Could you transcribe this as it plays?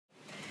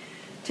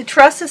To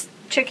truss a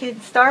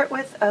chicken, start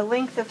with a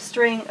length of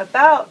string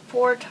about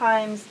 4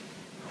 times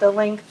the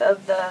length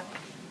of the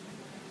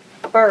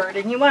bird,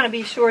 and you want to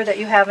be sure that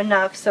you have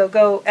enough, so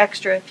go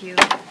extra if you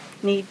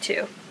need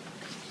to.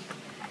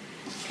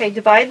 Okay,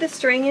 divide the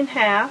string in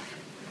half,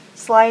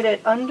 slide it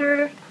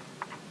under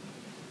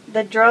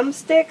the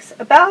drumsticks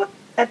about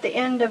at the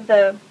end of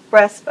the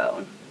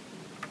breastbone.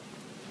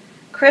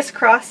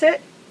 Crisscross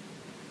it,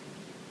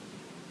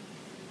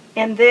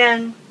 and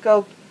then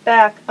go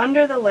back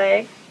under the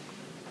leg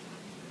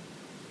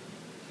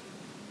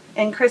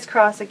and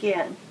crisscross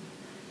again.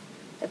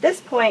 At this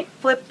point,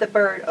 flip the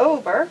bird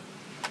over,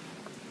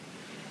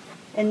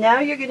 and now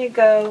you're going to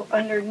go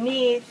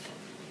underneath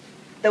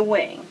the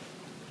wing.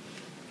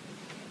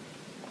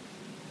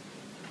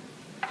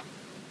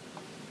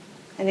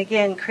 And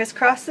again,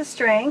 crisscross the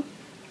string,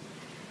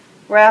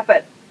 wrap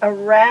it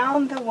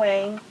around the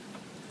wing,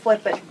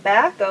 flip it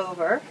back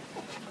over,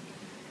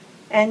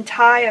 and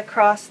tie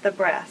across the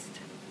breast.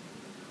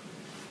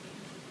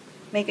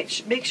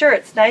 Make sure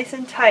it's nice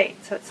and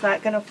tight so it's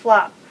not going to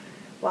flop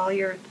while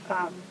you're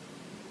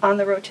on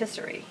the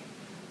rotisserie.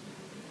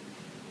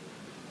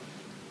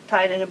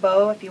 Tie it in a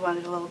bow if you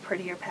wanted a little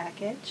prettier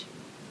package.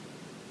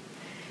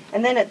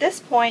 And then at this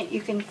point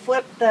you can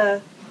flip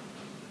the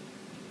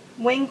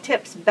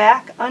wingtips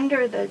back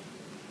under the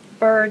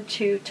bird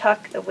to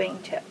tuck the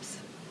wingtips.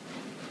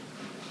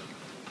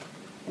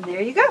 And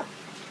there you go.